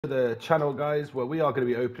The channel, guys, where we are going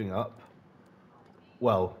to be opening up,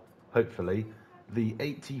 well, hopefully, the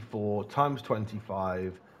 84 times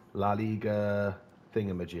 25 La Liga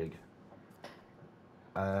thingamajig.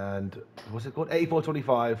 And what's it called?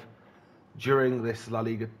 84-25 during this La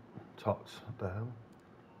Liga TOTS. What the hell?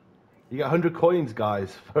 You get 100 coins,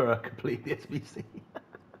 guys, for a complete SBC.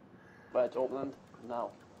 Where to open them? Now.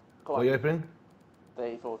 Go on. What are you opening? The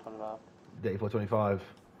 84-25. The 84-25.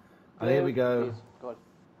 And here we go. Please. Good.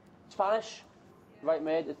 Spanish, right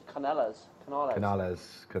made, it's Canales.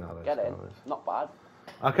 Canales. Get it? Not bad.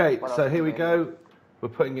 Okay, so here we go. We're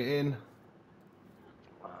putting it in.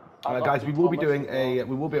 Guys, we will be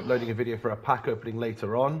uploading a video for a pack opening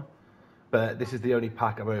later on, but this is the only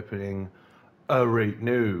pack I'm opening right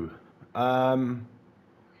now.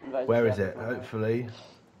 Where is it? Hopefully.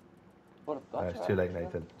 It's too late,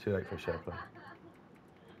 Nathan. Too late for a share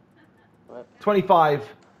play. 25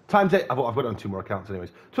 times 8. I've got it on 2 more accounts,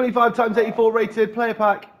 anyways. 25 times 84 rated player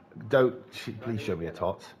pack. Please show me a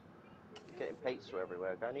TOTS. Getting pizza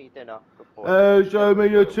everywhere. Go and eat dinner. Show me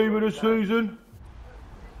your team of the season.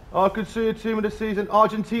 I could see a team of the season.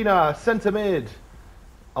 Argentina, centre mid.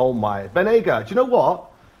 Oh my. Benega. Do you know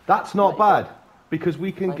what? That's not bad. Because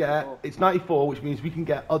we can get, it's 94, which means we can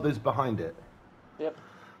get others behind it. Yep.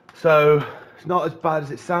 So, it's not as bad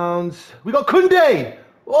as it sounds. We got Kunde!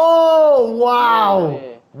 Oh, wow! Yeah.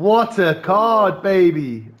 What a card,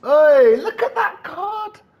 baby! Hey, look at that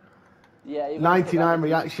card! Yeah, 99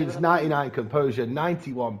 reactions, 99 composure,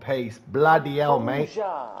 91 pace. Bloody hell, mate.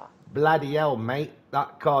 Bloody hell, mate.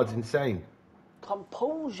 That card's insane.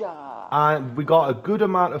 Composure. And we got a good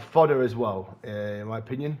amount of fodder as well, in my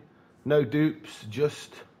opinion. No dupes,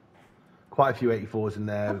 just quite a few 84s in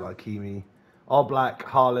there. We've got Kimi, All Black,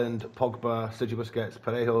 Haaland, Pogba, Sergio Busquets,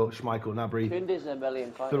 Parejo, Schmeichel, Gnabry. Kunde's a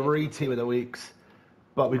million. 3 team of the weeks.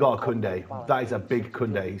 But we got a Kunde. That is a big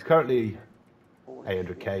Kunde. He's currently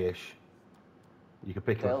 800k-ish. You could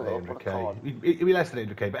pick him up for 800k. It'd be less than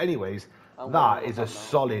 800k. But anyways, that is a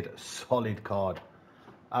solid card.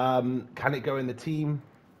 Can it go in the team?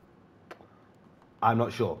 I'm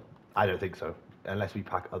not sure. I don't think so. Unless we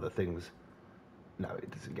pack other things. No,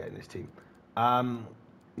 it doesn't get in this team.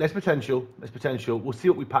 There's potential. We'll see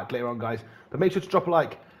what we pack later on, guys. But make sure to drop a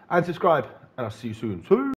like and subscribe. And I'll see you soon.